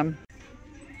gonna get them.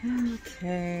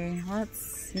 Okay, let's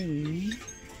see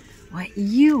what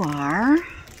you are.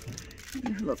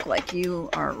 You look like you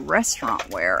are restaurant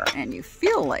wear, and you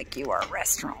feel like you are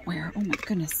restaurant wear. Oh my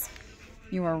goodness.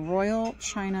 You are Royal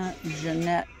China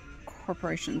Jeanette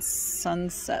Corporation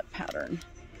Sunset Pattern.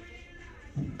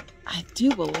 I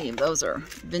do believe those are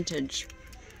vintage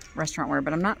restaurant wear,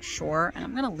 but I'm not sure, and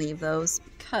I'm gonna leave those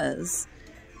because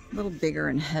a little bigger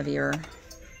and heavier.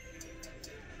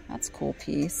 That's a cool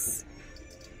piece.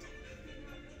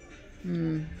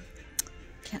 Can't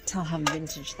tell how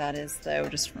vintage that is though,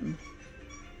 just from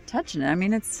touching it. I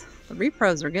mean, it's the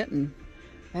repros are getting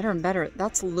better and better.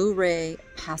 That's Luray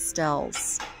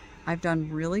Pastels. I've done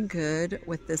really good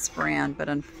with this brand, but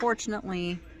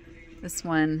unfortunately this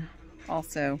one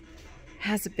also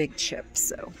has a big chip,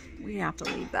 so we have to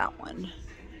leave that one.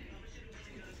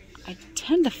 I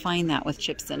tend to find that with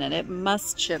chips in it. It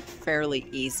must chip fairly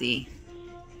easy,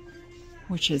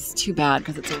 which is too bad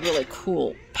because it's a really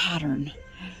cool pattern.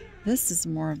 This is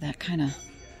more of that kind of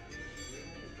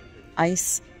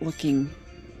ice looking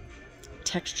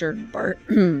textured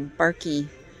barky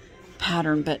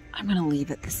pattern, but I'm gonna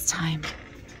leave it this time.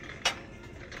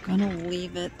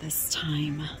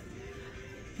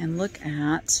 And look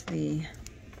at the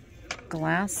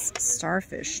glass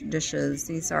starfish dishes.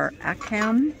 These are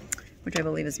Akam, which I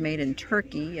believe is made in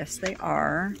Turkey. Yes, they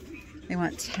are. They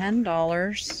want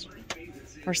 $10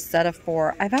 for a set of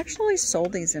 4. I've actually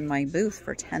sold these in my booth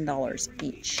for $10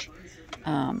 each.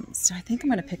 So I think I'm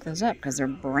going to pick those up because they're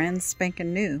brand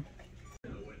spanking new.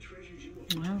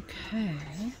 Okay.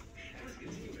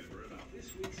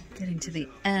 Getting to the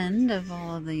end of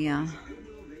all of the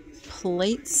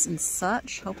plates and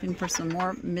such, hoping for some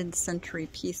more mid-century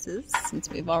pieces since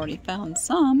we've already found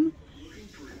some.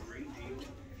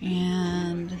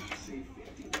 And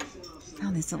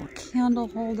found these little candle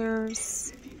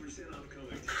holders.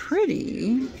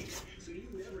 Pretty,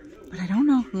 but I don't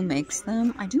know who makes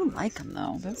them. I do like them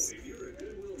though. Those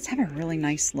have a really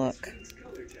nice look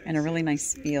and a really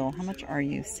nice feel. How much are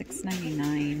you?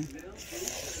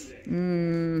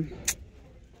 $6.99.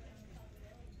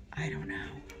 I don't know.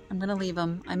 I'm gonna leave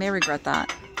them. I may regret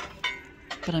that,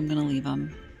 but I'm gonna leave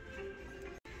them.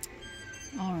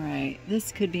 All right,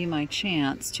 this could be my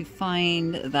chance to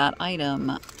find that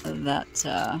item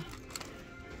that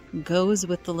goes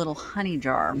with the little honey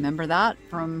jar. Remember that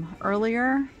from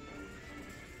earlier?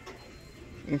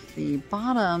 If the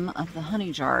bottom of the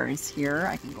honey jar is here,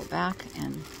 I can go back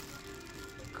and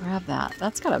grab that.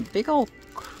 That's got a big old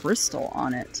crystal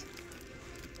on it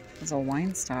as a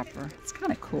wine stopper. It's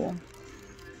kind of cool.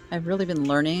 I've really been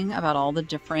learning about all the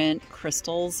different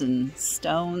crystals and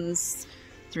stones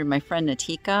through my friend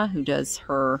Natika, who does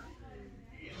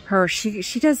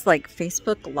she does like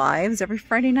Facebook Lives every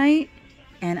Friday night.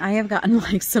 And I have gotten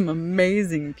like some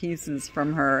amazing pieces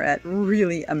from her at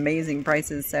really amazing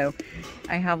prices. So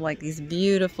I have like these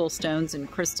beautiful stones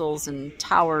and crystals and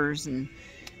towers and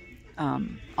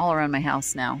all around my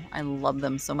house now. I love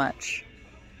them so much.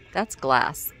 That's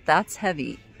glass. That's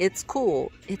heavy. It's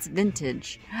cool. It's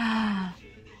vintage. Oh,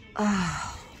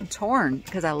 I'm torn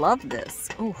because I love this.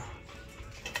 Oh,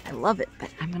 I love it, but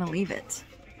I'm going to leave it.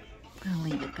 Gonna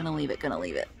leave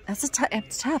it. It's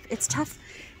tough. It's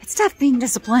tough being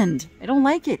disciplined. I don't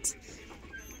like it.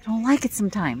 I don't like it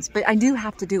sometimes, but I do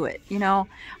have to do it. You know,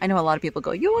 I know a lot of people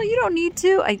go, you don't need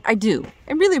to. I do.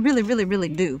 I really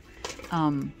do.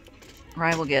 Or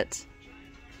I will get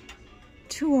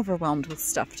too overwhelmed with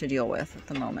stuff to deal with at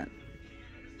the moment.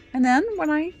 And then when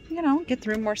I, get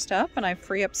through more stuff and I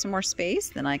free up some more space,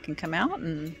 then I can come out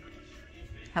and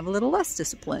have a little less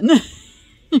discipline.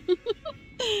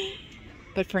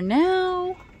 But for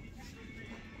now,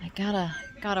 I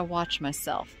gotta watch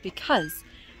myself because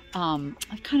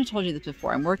I've kind of told you this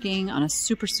before. I'm working on a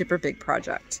super big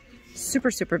project,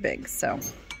 super big. So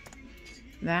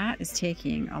that is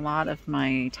taking a lot of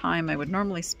my time I would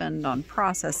normally spend on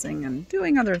processing and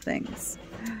doing other things.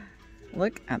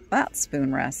 Look at that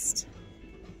spoon rest.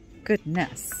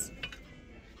 Goodness,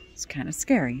 it's kind of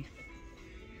scary.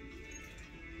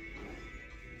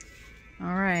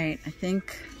 All right, I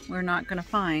think we're not going to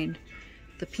find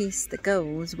the piece that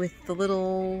goes with the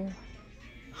little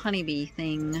honeybee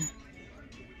thing.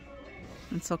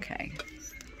 It's okay.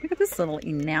 Look at this little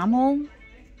enamel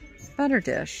butter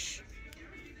dish.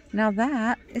 Now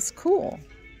that is cool.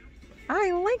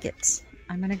 I like it.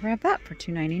 I'm going to grab that for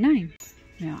 $2.99.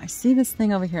 Now I see this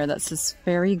thing over here that says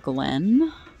Fairy Glen.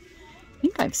 I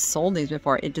think I've sold these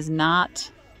before. It does not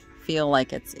feel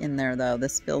like it's in there though.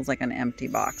 This feels like an empty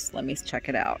box. Let me check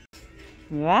it out.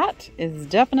 That is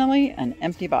definitely an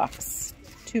empty box.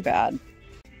 Too bad.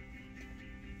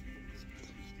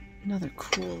 Another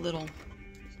cool little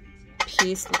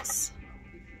piece. Looks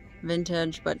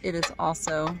vintage, but it is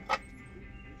also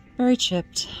very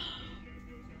chipped.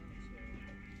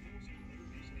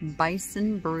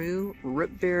 Bison Brew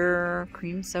Root Beer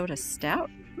Cream Soda Stout.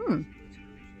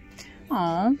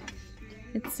 Aw,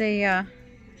 it's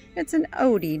an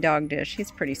Odie dog dish.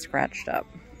 He's pretty scratched up.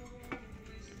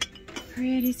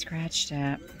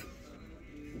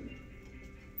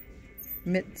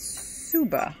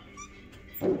 Mitsuba.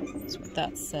 That's what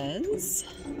that says.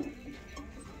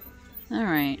 All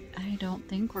right, I don't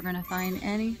think we're gonna find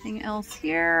anything else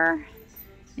here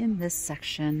in this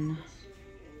section.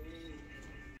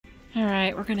 All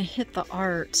right, we're gonna hit the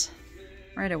art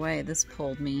right away. This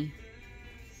pulled me.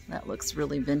 That looks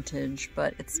really vintage,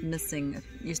 but it's missing, it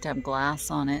used to have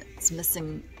glass on it. It's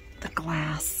missing the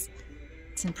glass.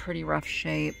 It's in pretty rough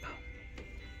shape,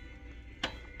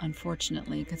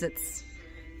 unfortunately, because it's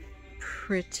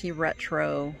pretty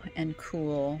retro and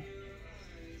cool.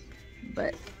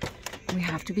 But we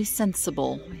have to be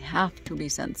sensible. We have to be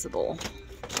sensible.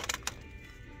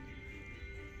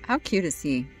 How cute is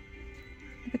he?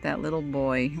 Look at that little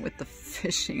boy with the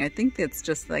fishing. I think that's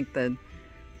just like the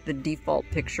default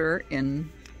picture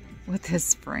in with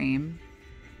this frame,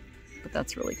 but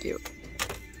that's really cute.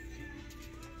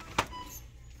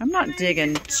 I'm not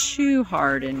digging too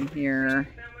hard in here.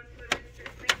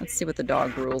 Let's see what the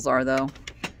dog rules are though.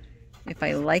 If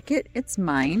I like it, it's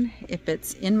mine. If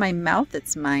it's in my mouth,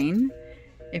 it's mine.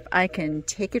 If I can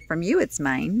take it from you, it's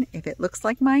mine. If it looks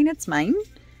like mine, it's mine.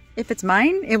 If it's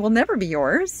mine, it will never be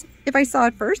yours. If I saw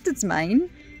it first, it's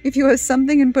mine. If you have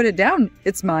something and put it down,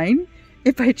 it's mine.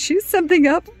 If I choose something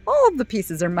up, all of the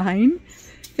pieces are mine.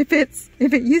 If it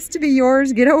used to be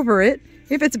yours, get over it.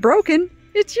 If it's broken,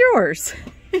 it's yours.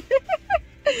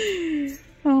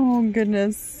 Oh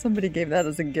goodness, somebody gave that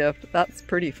as a gift. That's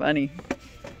pretty funny.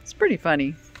 It's pretty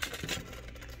funny.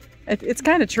 It's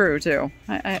kind of true too.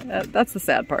 That's the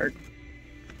sad part.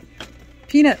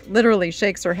 Peanut literally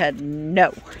shakes her head no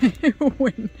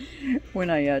when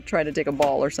I try to take a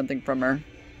ball or something from her.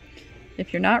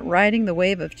 If you're not riding the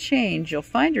wave of change, you'll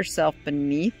find yourself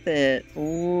beneath it.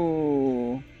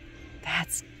 Ooh,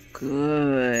 that's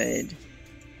good.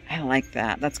 I like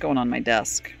that. That's going on my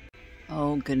desk.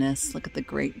 Oh goodness, look at the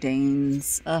Great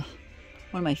Danes. One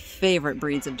of my favorite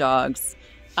breeds of dogs.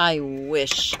 I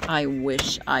wish I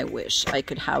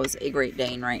could house a Great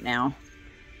Dane right now.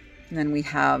 And then we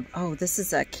have, oh, this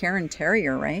is a Cairn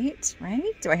Terrier, right?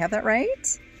 Right? Do I have that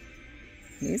right?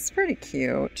 He's pretty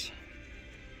cute.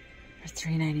 For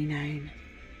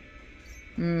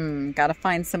 $3.99. Gotta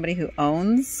find somebody who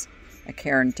owns a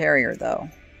Cairn Terrier though.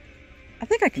 I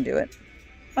think I can do it.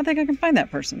 I think I can find that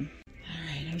person. All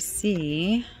right, I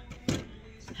see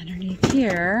underneath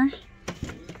here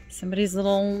somebody's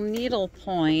little needle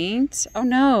point. Oh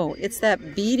no, it's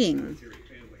that beading.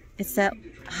 It's that,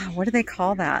 what do they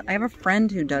call that? I have a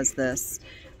friend who does this.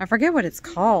 I forget what it's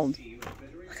called.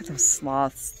 Look at those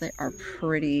sloths. They are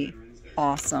pretty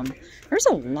awesome. There's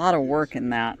a lot of work in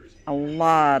that. A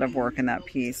lot of work in that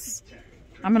piece.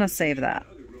 I'm going to save that.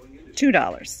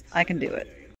 $2. I can do it.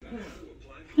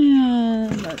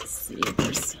 And let's see if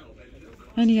there's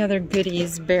any other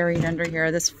goodies buried under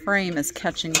here. This frame is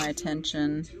catching my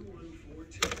attention,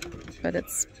 but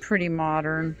it's pretty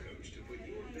modern.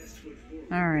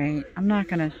 All right, I'm not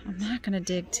gonna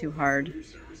dig too hard.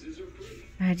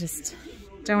 I just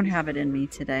don't have it in me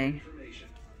today.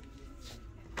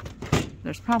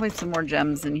 There's probably some more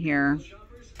gems in here.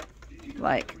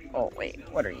 Like, oh wait,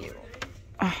 what are you?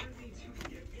 Oh,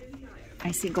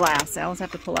 I see glass. I always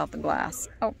have to pull out the glass.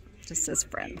 Oh, just says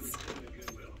friends.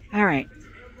 All right,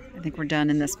 I think we're done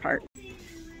in this part.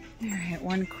 All right,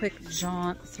 one quick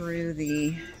jaunt through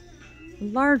the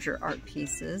larger art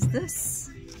pieces. This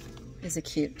is a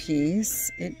cute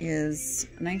piece. It is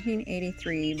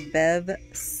 1983 Bev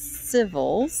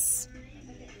Civils.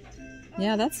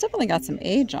 Yeah, that's definitely got some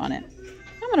age on it.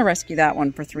 I'm gonna rescue that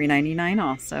one for $3.99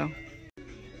 also.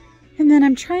 And then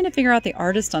I'm trying to figure out the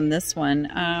artist on this one.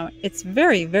 It's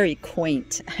very, very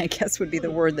quaint, I guess would be the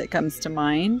word that comes to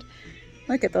mind.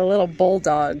 Look at the little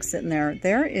bulldog sitting there.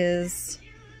 There is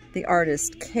the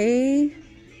artist, K.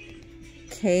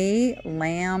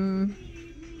 Lamb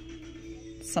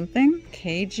something.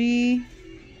 KG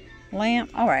Lamb.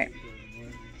 All right.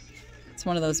 It's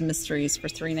one of those mysteries for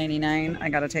 $3.99 I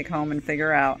got to take home and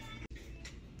figure out.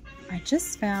 I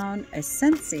just found a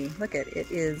Scentsy. Look at it.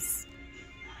 It is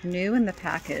new in the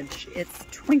package. It's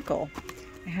Twinkle.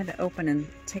 I had to open and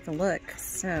take a look.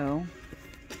 So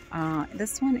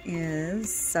this one is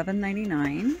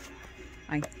 $7.99.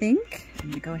 I think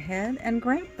I'm going to go ahead and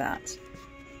grab that.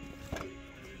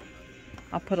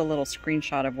 I'll put a little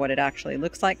screenshot of what it actually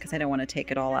looks like because I don't want to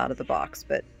take it all out of the box,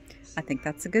 but I think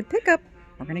that's a good pickup.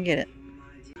 We're going to get it.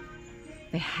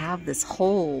 They have this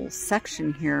whole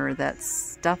section here that's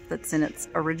stuff that's in its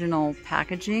original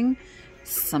packaging.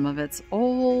 Some of it's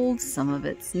old, some of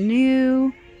it's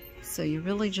new. So you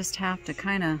really just have to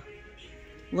kind of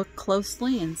look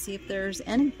closely and see if there's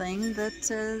anything that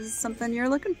is something you're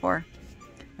looking for.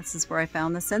 This is where I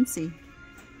found the Scentsy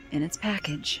in its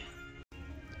package.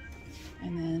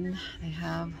 And then they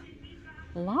have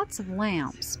lots of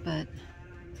lamps, but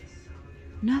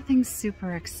nothing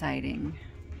super exciting.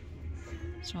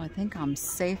 So I think I'm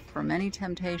safe from any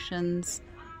temptations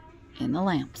in the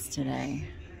lamps today.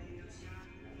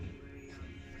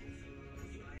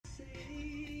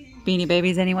 Beanie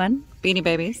Babies, anyone? Beanie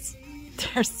Babies.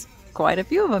 There's quite a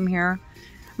few of them here.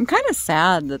 I'm kind of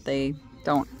sad that they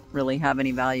don't really have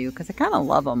any value because I kind of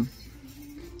love them.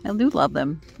 I do love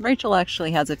them. Rachel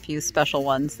actually has a few special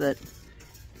ones that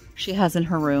she has in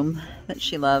her room that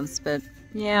she loves, but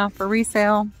yeah, for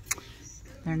resale,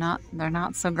 they're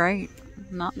not so great.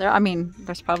 Not there. I mean,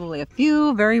 there's probably a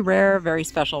few very rare, very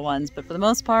special ones, but for the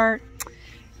most part,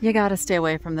 you gotta stay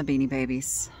away from the Beanie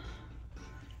Babies.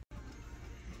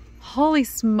 Holy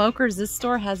smokers, this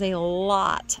store has a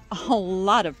lot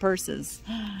of purses.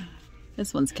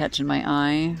 This one's catching my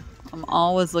eye. I'm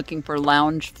always looking for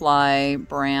Loungefly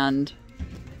brand.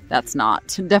 That's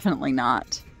not. Definitely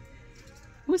not.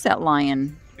 Who's that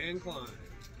lion? Incline.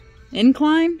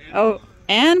 Incline? Oh,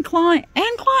 Incline.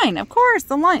 Incline, of course,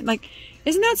 the lion. Like,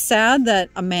 isn't that sad that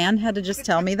a man had to just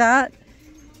tell me that?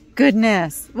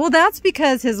 Goodness. Well, that's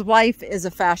because his wife is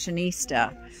a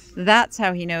fashionista. That's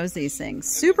how he knows these things.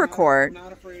 Supercourt.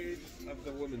 Not afraid of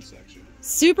the women's section.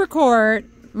 Supercourt,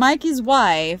 Mikey's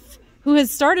wife, who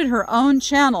has started her own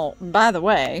channel, by the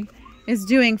way, is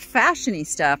doing fashion-y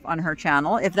stuff on her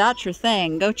channel. If that's your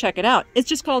thing, go check it out. It's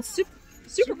just called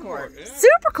Supercourt. Yeah.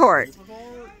 Supercourt.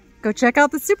 Go check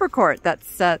out the Supercourt.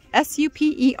 That's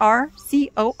S-U-P-E-R-C-O-R-T.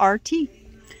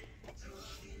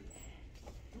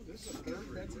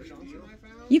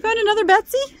 You found another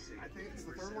Betsy? I think it's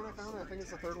the third one I found. I think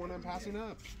it's the third one I'm passing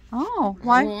up. Oh,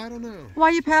 why? Well, I don't know. Why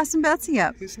are you passing Betsy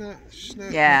up? She's not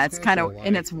Yeah, it's kind of,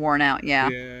 and it's worn out,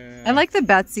 yeah. I like the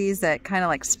Betsy's that kind of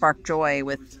like spark joy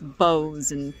with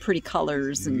bows and pretty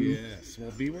colors. And yes,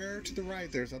 well, beware to the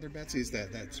right. There's other Betsy's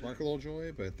that spark a little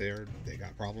joy, but they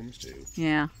got problems too.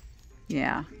 Yeah,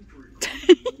 yeah.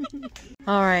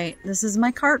 All right, this is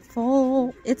my cart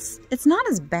full. It's not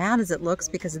as bad as it looks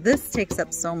because this takes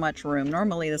up so much room.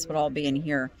 Normally this would all be in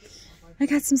here. I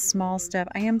got some small stuff.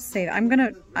 I am safe.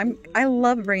 I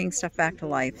love bringing stuff back to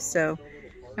life. So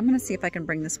I'm going to see if I can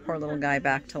bring this poor little guy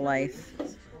back to life.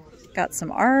 Got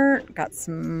some art, got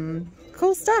some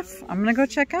cool stuff. I'm going to go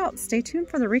check out. Stay tuned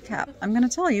for the recap. I'm going to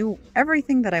tell you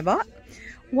everything that I bought,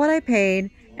 what I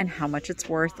paid, and how much it's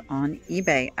worth on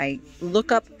eBay. I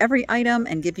look up every item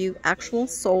and give you actual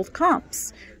sold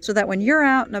comps so that when you're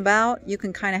out and about, you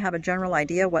can kind of have a general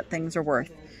idea what things are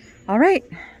worth. All right,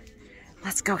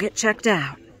 let's go get checked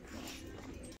out.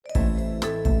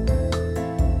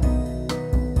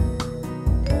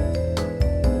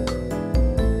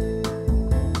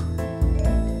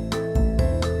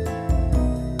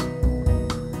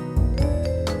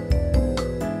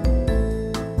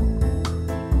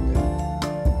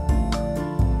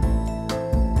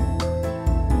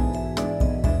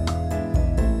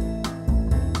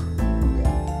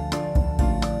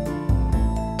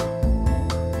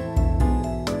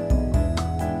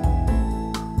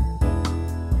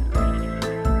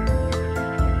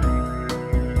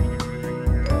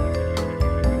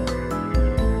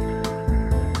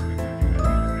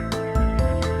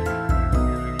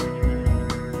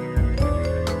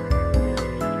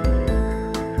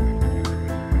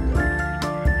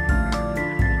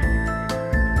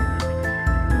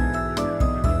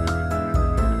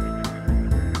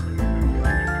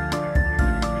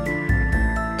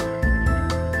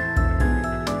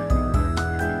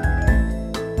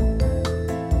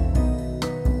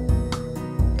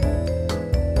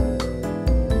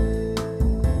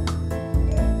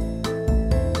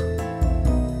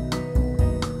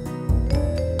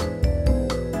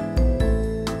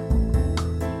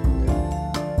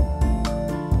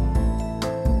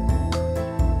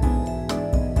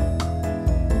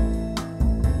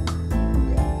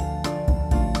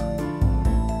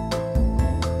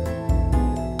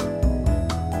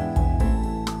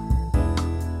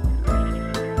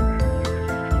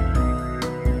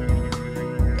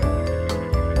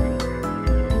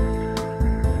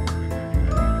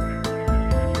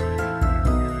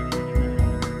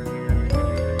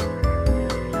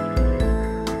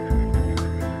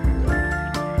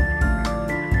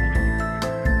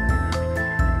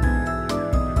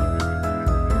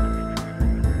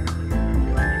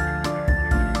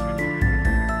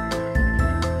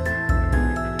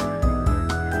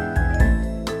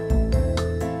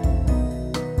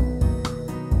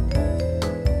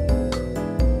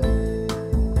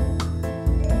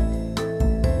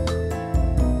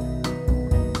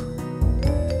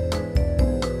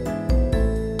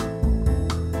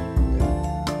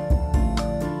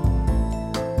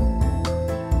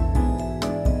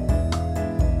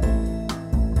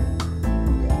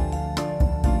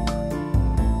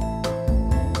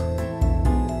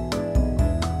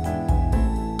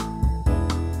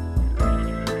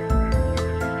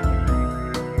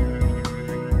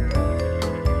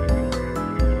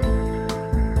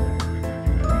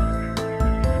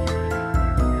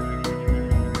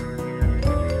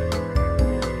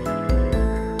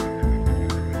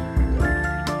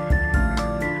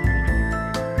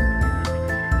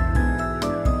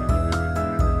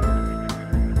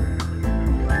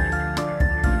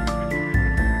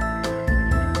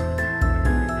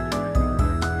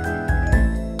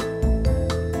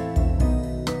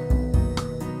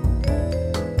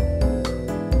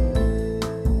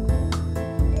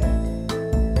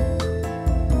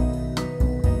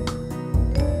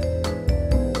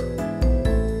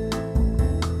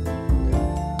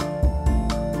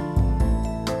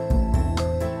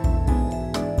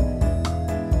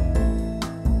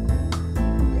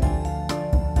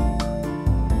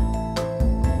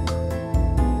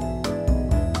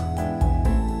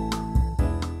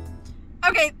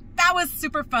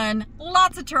 Super fun,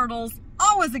 lots of turtles.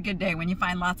 Always a good day when you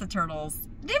find lots of turtles.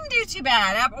 Didn't do too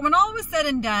bad. When all was said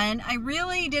and done, I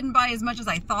really didn't buy as much as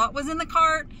I thought was in the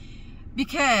cart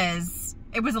because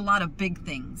it was a lot of big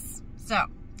things. So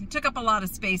it took up a lot of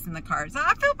space in the cart. So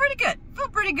I feel pretty good. Feel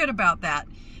pretty good about that.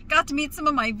 Got to meet some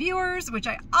of my viewers, which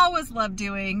I always love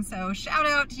doing. So shout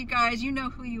out to you guys. You know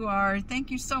who you are.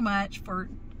 Thank you so much for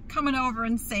coming over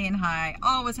and saying hi.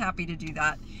 Always happy to do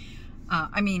that.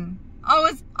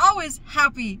 Always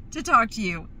happy to talk to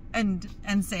you and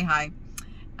say hi.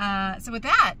 So with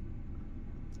that,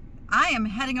 I am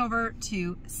heading over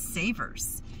to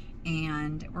Savers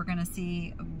and we're gonna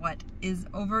see what is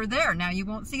over there. Now you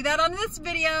won't see that on this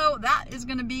video. That is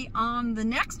gonna be on the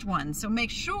next one. So make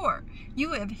sure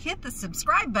you have hit the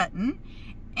subscribe button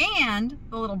and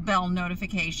the little bell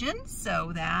notification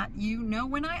so that you know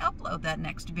when I upload that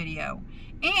next video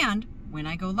and when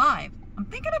I go live. I'm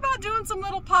thinking about doing some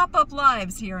little pop-up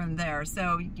lives here and there,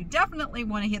 so you definitely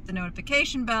want to hit the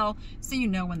notification bell so you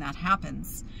know when that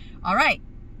happens. All right,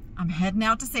 I'm heading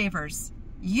out to Savers.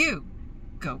 You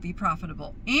go be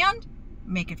profitable and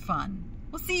make it fun.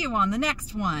 We'll see you on the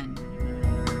next one.